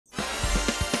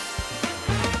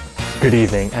Good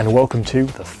evening and welcome to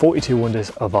the 42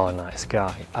 Wonders of Our Night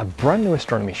Sky, a brand new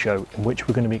astronomy show in which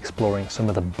we're going to be exploring some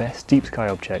of the best deep sky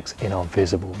objects in our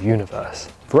visible universe.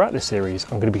 Throughout this series,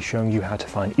 I'm going to be showing you how to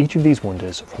find each of these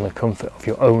wonders from the comfort of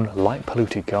your own light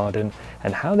polluted garden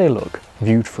and how they look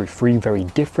viewed through 3 very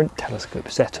different telescope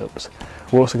setups.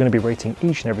 We're also going to be rating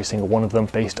each and every single one of them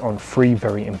based on 3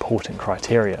 very important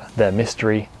criteria: their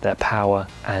mystery, their power,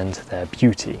 and their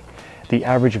beauty. The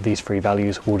average of these 3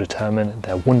 values will determine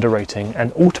their wonder rating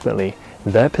and ultimately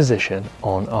their position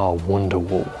on our wonder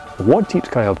wall. What deep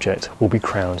sky object will be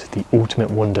crowned the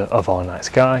ultimate wonder of our night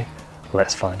sky?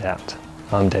 Let's find out.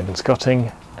 I'm Damon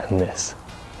Scotting and this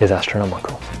is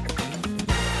Astronomical.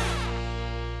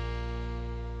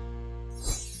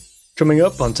 Coming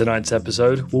up on tonight's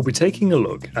episode, we'll be taking a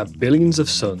look at billions of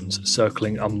suns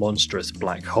circling a monstrous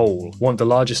black hole, one of the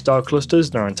largest star clusters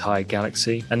in our entire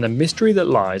galaxy, and the mystery that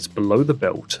lies below the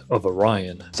belt of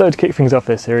Orion. So to kick things off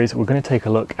this series, we're going to take a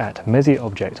look at Meijer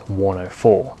Object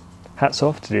 104. Hats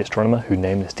off to the astronomer who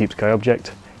named this deep sky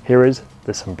object. Here is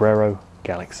the Sombrero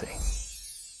Galaxy.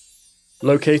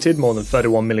 Located more than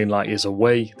 31 million light years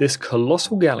away, this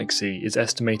colossal galaxy is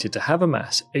estimated to have a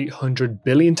mass 800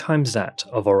 billion times that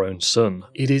of our own sun.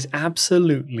 It is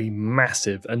absolutely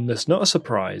massive, and thus not a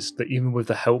surprise that even with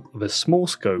the help of a small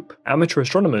scope, amateur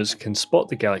astronomers can spot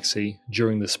the galaxy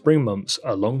during the spring months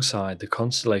alongside the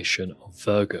constellation of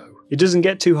Virgo. It doesn't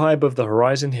get too high above the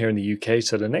horizon here in the UK,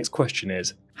 so the next question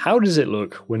is, how does it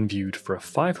look when viewed for a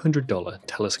 $500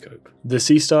 telescope? The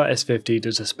Seastar S50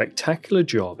 does a spectacular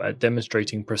job at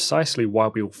demonstrating precisely why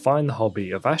we all find the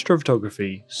hobby of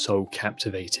astrophotography so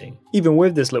captivating. Even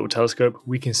with this little telescope,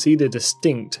 we can see the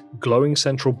distinct, glowing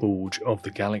central bulge of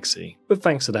the galaxy. But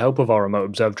thanks to the help of our remote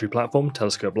observatory platform,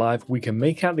 Telescope Live, we can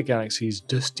make out the galaxy's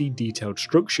dusty, detailed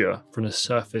structure from the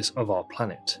surface of our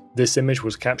planet. This image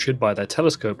was captured by their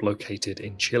telescope located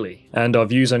in Chile. And our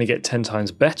views only get 10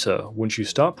 times better once you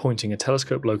start pointing a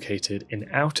telescope located in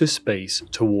outer space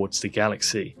towards the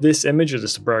galaxy. This image of the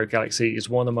Sombrero Galaxy is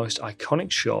one of the most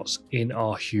iconic shots in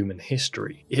our human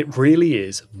history. It really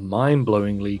is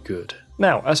mind-blowingly good.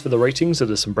 Now, as for the ratings of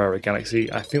the Sombrero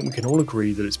Galaxy, I think we can all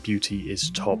agree that its beauty is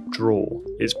top draw.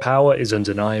 Its power is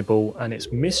undeniable, and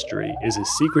its mystery is as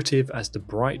secretive as the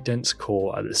bright dense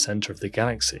core at the center of the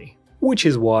galaxy. Which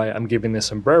is why I'm giving the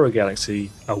Sombrero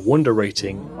Galaxy a wonder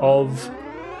rating of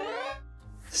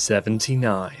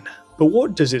 79. But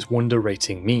what does its wonder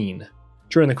rating mean?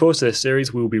 During the course of this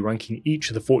series, we will be ranking each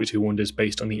of the 42 wonders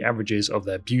based on the averages of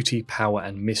their beauty, power,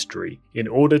 and mystery, in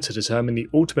order to determine the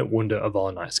ultimate wonder of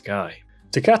our night sky.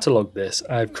 To catalogue this,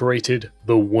 I have created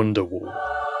the Wonder Wall.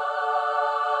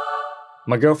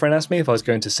 My girlfriend asked me if I was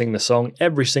going to sing the song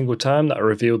every single time that I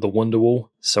revealed the Wonder Wall,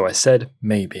 so I said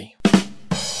maybe.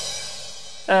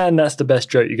 And that's the best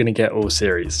joke you're going to get all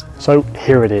series. So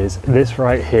here it is. This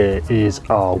right here is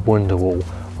our wonder wall.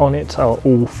 On it are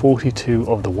all 42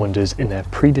 of the wonders in their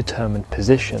predetermined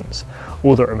positions.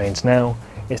 All that remains now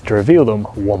is to reveal them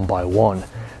one by one.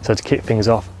 So to kick things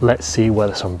off, let's see where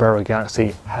the Sombrero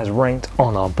Galaxy has ranked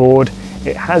on our board.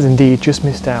 It has indeed just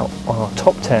missed out on our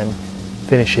top 10,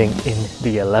 finishing in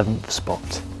the 11th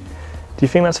spot. Do you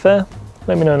think that's fair?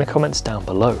 Let me know in the comments down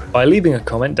below. By leaving a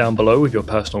comment down below with your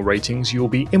personal ratings, you will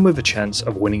be in with a chance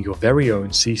of winning your very own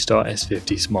Seastar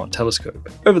S50 Smart Telescope.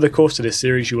 Over the course of this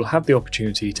series, you will have the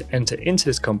opportunity to enter into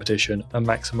this competition a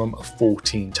maximum of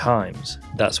 14 times.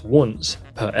 That's once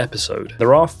per episode.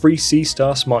 There are 3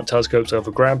 Seastar Smart Telescopes over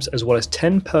grabs, as well as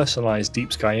 10 personalized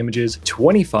deep sky images,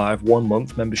 25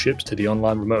 one-month memberships to the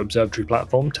online remote observatory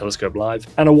platform Telescope Live,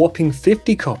 and a whopping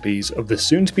 50 copies of the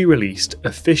soon-to-be-released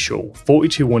official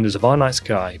 42 Wonders of Our Night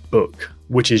Sky book,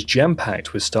 which is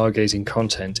jam-packed with stargazing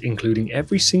content, including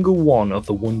every single one of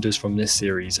the wonders from this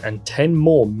series and 10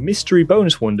 more mystery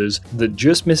bonus wonders that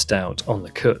just missed out on the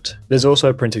cut. There's also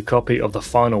a printed copy of the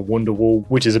final Wonder Wall,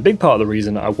 which is a big part of the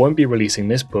reason I won't be releasing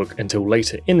this book until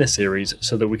later in the series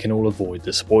so that we can all avoid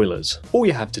the spoilers. All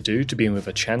you have to do to be in with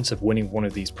a chance of winning one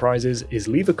of these prizes is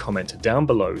leave a comment down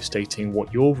below stating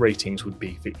what your ratings would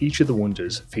be for each of the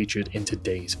wonders featured in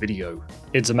today's video.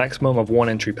 It's a maximum of 1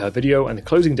 entry per video, and the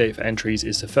closing date for entries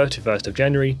is the 31st of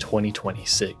January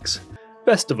 2026.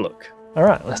 Best of luck.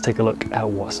 Alright, let's take a look at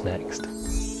what's next.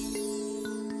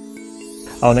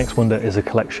 Our next wonder is a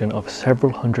collection of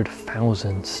several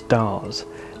 100,000 stars.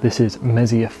 This is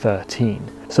Meijer 13.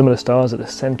 Some of the stars at the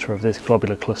centre of this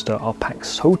globular cluster are packed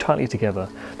so tightly together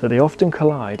that they often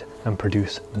collide and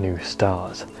produce new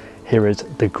stars. Here is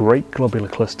the Great Globular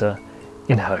Cluster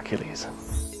in Hercules.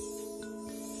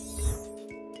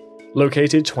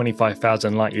 Located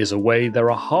 25,000 light years away,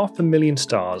 there are 500,000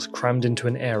 stars crammed into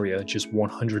an area just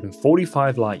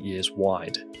 145 light years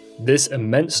wide. This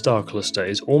immense star cluster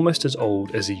is almost as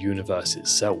old as the universe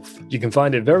itself. You can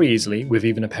find it very easily with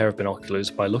even a pair of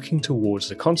binoculars by looking towards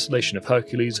the constellation of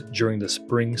Hercules during the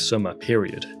spring-summer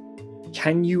period.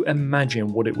 Can you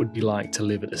imagine what it would be like to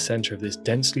live at the center of this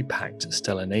densely packed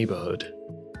stellar neighborhood?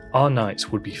 Our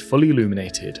nights would be fully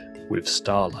illuminated with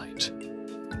starlight.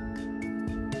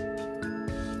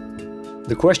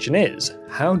 The question is,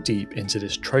 how deep into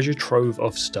this treasure trove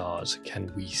of stars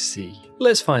can we see?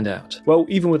 Let's find out. Well,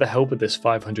 even with the help of this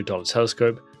 $500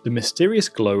 telescope, the mysterious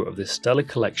glow of this stellar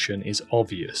collection is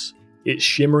obvious. Its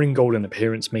shimmering golden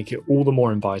appearance makes it all the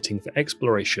more inviting for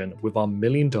exploration with our $1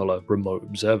 million remote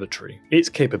observatory. Its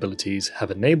capabilities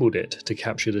have enabled it to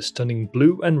capture the stunning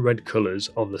blue and red colours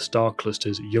of the star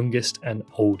cluster's youngest and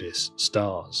oldest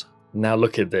stars. Now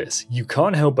look at this. You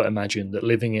can't help but imagine that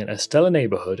living in a stellar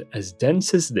neighborhood as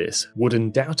dense as this would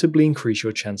undoubtedly increase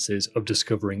your chances of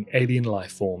discovering alien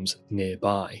life forms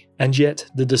nearby. And yet,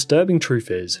 the disturbing truth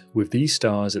is, with these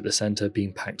stars at the center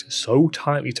being packed so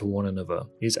tightly to one another,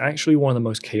 it's actually one of the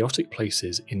most chaotic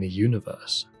places in the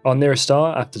universe. Our nearest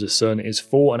star after the Sun is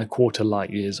 4¼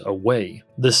 light years away.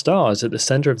 The stars at the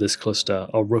center of this cluster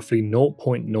are roughly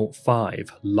 0.05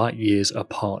 light years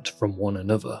apart from one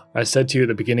another. I said to you at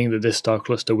the beginning that this star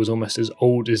cluster was almost as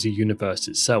old as the universe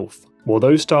itself. Well,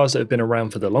 those stars that have been around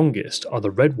for the longest are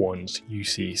the red ones you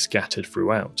see scattered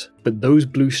throughout. But those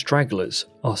blue stragglers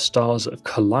are stars that have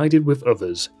collided with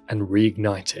others and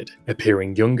reignited,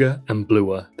 appearing younger and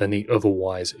bluer than they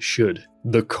otherwise should.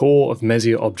 The core of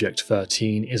Meijer Object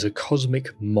 13 is a cosmic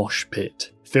mosh pit,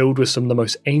 filled with some of the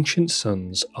most ancient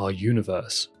suns our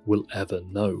universe will ever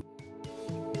know.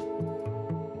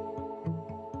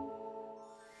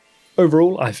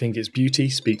 Overall, I think its beauty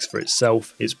speaks for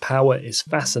itself, its power is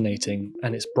fascinating,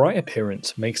 and its bright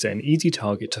appearance makes it an easy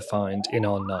target to find in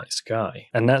our night sky.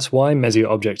 And that's why Meijer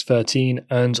Object 13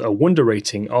 earns a wonder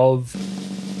rating of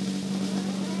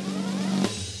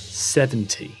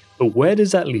 70. But where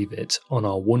does that leave it on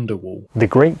our wonder wall? The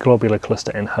Great Globular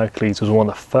Cluster in Hercules was one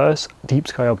of the first deep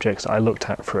sky objects I looked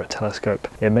at through a telescope.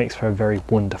 It makes for a very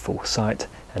wonderful sight,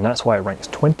 and that's why it ranks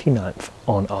 29th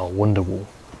on our wonder wall.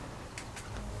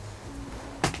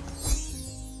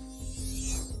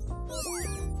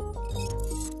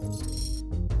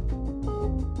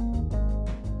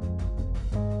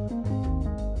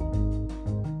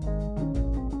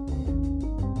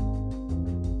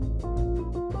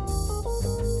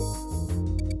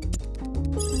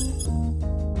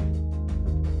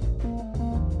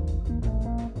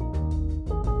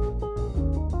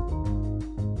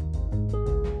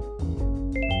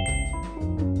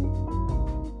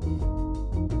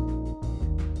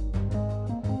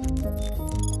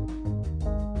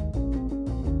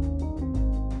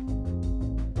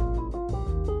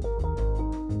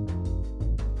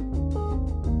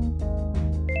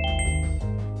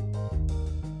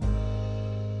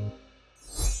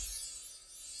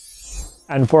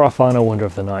 And for our final wonder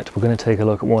of the night, we're going to take a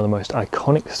look at one of the most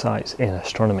iconic sites in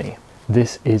astronomy.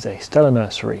 This is a stellar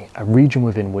nursery, a region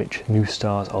within which new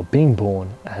stars are being born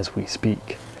as we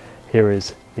speak. Here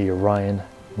is the Orion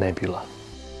Nebula.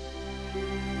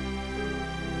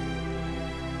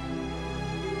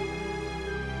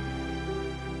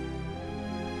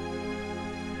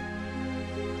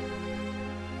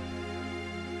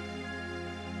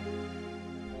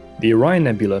 The Orion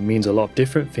Nebula means a lot of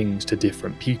different things to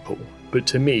different people, but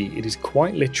to me it is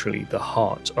quite literally the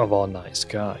heart of our night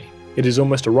sky. It is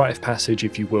almost a rite of passage,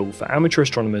 if you will, for amateur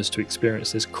astronomers to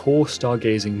experience this core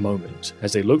stargazing moment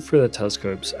as they look through their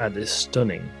telescopes at this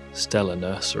stunning stellar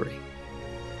nursery.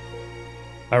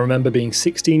 I remember being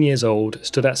 16 years old,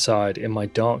 stood outside in my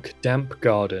dark, damp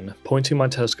garden, pointing my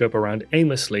telescope around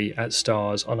aimlessly at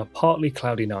stars on a partly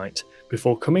cloudy night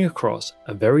before coming across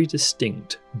a very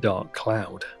distinct dark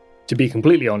cloud. To be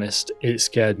completely honest, it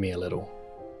scared me a little.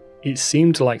 It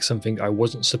seemed like something I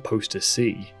wasn't supposed to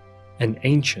see, an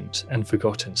ancient and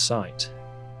forgotten sight.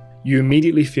 You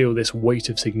immediately feel this weight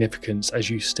of significance as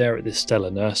you stare at this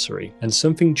stellar nursery, and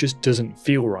something just doesn't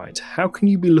feel right. How can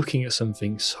you be looking at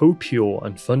something so pure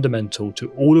and fundamental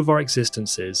to all of our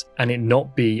existences and it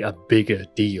not be a bigger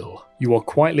deal? You are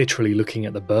quite literally looking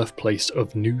at the birthplace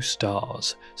of new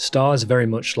stars, stars very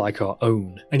much like our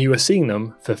own, and you are seeing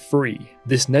them for free.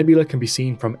 This nebula can be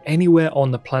seen from anywhere on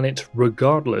the planet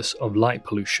regardless of light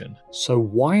pollution. So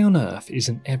why on earth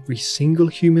isn't every single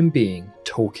human being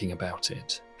talking about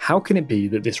it? How can it be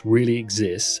that this really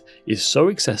exists, is so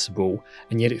accessible,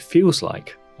 and yet it feels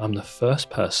like I'm the first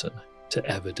person to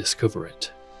ever discover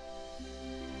it?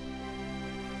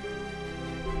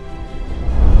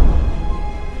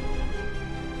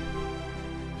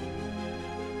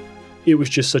 It was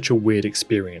just such a weird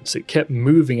experience. It kept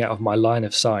moving out of my line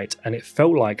of sight and it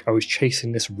felt like I was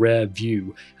chasing this rare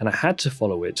view and I had to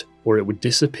follow it or it would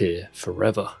disappear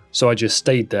forever. So I just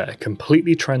stayed there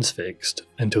completely transfixed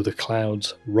until the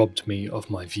clouds robbed me of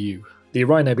my view. The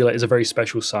Orion Nebula is a very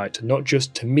special sight, not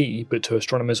just to me, but to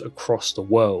astronomers across the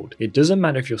world. It doesn't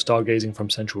matter if you're stargazing from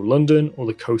central London or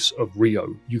the coasts of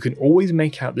Rio, you can always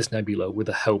make out this nebula with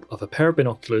the help of a pair of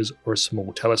binoculars or a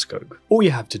small telescope. All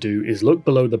you have to do is look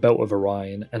below the belt of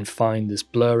Orion and find this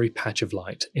blurry patch of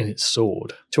light in its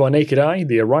sword. To our naked eye,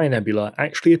 the Orion Nebula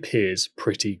actually appears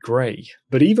pretty grey.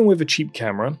 But even with a cheap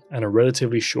camera and a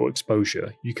relatively short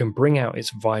exposure, you can bring out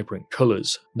its vibrant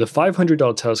colours. The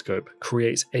 $500 telescope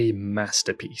creates a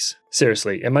masterpiece.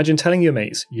 Seriously, imagine telling your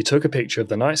mates you took a picture of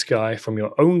the night sky from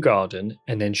your own garden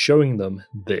and then showing them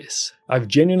this. I've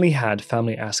genuinely had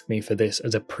family ask me for this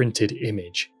as a printed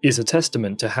image. It's a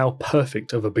testament to how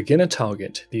perfect of a beginner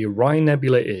target the Orion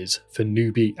Nebula is for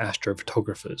newbie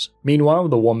astrophotographers. Meanwhile,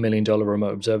 the $1 million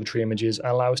remote observatory images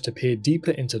allow us to peer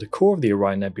deeper into the core of the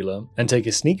Orion Nebula and take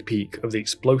a sneak peek of the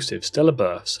explosive stellar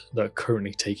bursts that are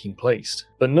currently taking place.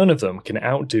 But none of them can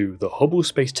outdo the Hubble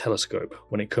Space Telescope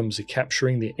when it comes to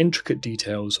capturing the intricate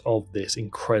details of this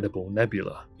incredible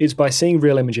nebula. It's by seeing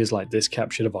real images like this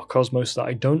captured of our cosmos that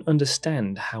I don't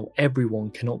understand how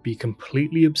everyone cannot be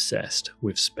completely obsessed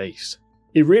with space.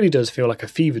 It really does feel like a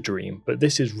fever dream, but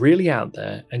this is really out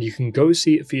there and you can go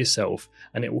see it for yourself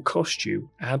and it will cost you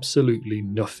absolutely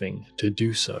nothing to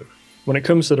do so. When it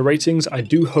comes to the ratings, I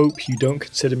do hope you don't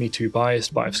consider me too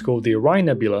biased, but I've scored the Orion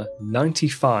Nebula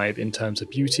 95 in terms of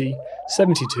beauty,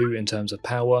 72 in terms of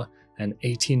power, and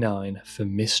 89 for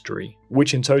mystery,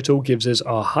 which in total gives us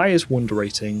our highest wonder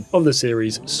rating of the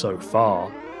series so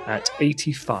far, at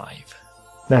 85.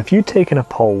 Now, if you'd taken a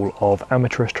poll of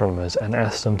amateur astronomers and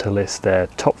asked them to list their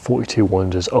top 42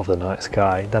 wonders of the night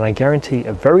sky, then I guarantee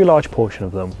a very large portion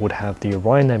of them would have the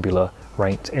Orion Nebula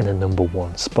ranked in the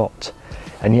 #1 spot.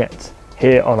 And yet,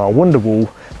 here on our wonder wall,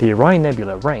 the Orion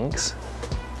Nebula ranks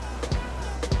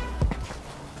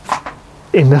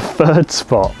in the 3rd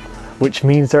spot, which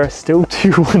means there are still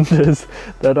 2 wonders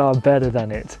that are better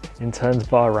than it in terms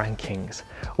of our rankings.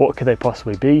 What could they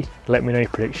possibly be? Let me know your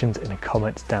predictions in the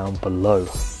comments down below.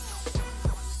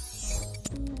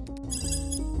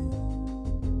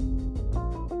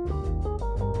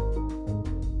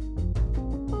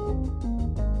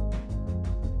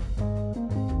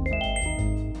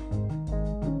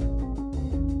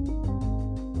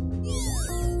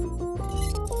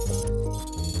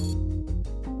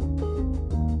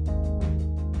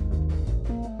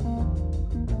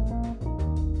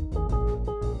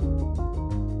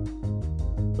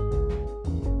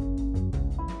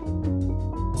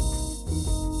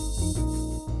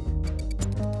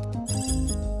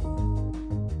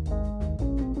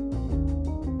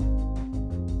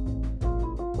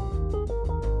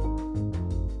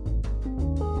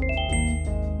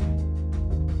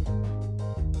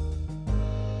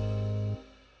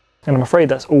 And I'm afraid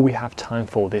that's all we have time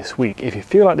for this week. If you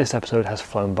feel like this episode has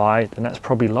flown by, then that's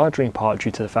probably largely in part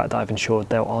due to the fact that I've ensured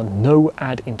there are no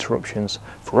ad interruptions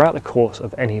throughout the course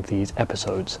of any of these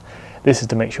episodes. This is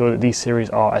to make sure that these series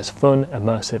are as fun,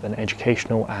 immersive and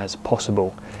educational as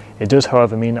possible. It does,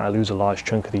 however, mean that I lose a large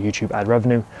chunk of the YouTube ad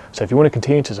revenue, so if you want to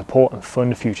continue to support and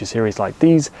fund future series like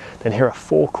these, then here are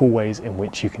 4 cool ways in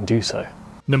which you can do so.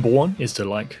 Number 1 is to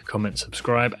like, comment,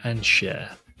 subscribe and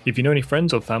share. If you know any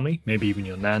friends or family, maybe even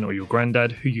your nan or your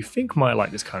granddad, who you think might like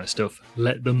this kind of stuff,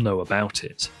 let them know about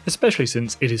it, especially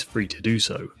since it is free to do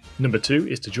so. Number 2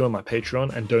 is to join my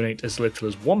Patreon and donate as little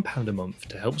as £1 a month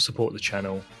to help support the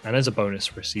channel, and as a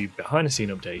bonus receive behind the scene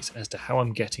updates as to how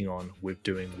I'm getting on with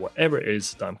doing whatever it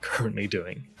is that I'm currently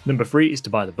doing. Number 3 is to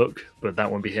buy the book, but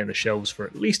that won't be hitting the shelves for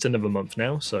at least another month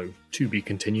now, so to be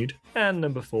continued. And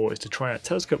number 4 is to try out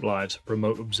Telescope Live's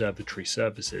remote observatory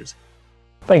services.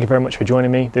 Thank you very much for joining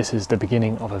me. This is the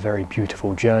beginning of a very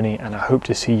beautiful journey and I hope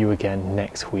to see you again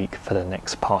next week for the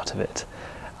next part of it.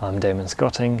 I'm Damon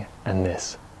Scotting and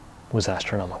this was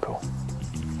Astronomical.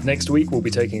 Next week we'll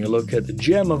be taking a look at the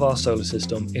gem of our solar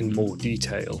system in more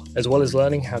detail, as well as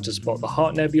learning how to spot the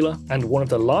Heart Nebula and one of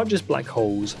the largest black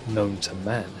holes known to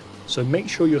man. So make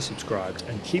sure you're subscribed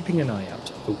and keeping an eye out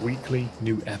for weekly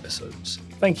new episodes.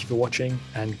 Thank you for watching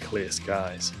and clear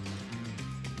skies.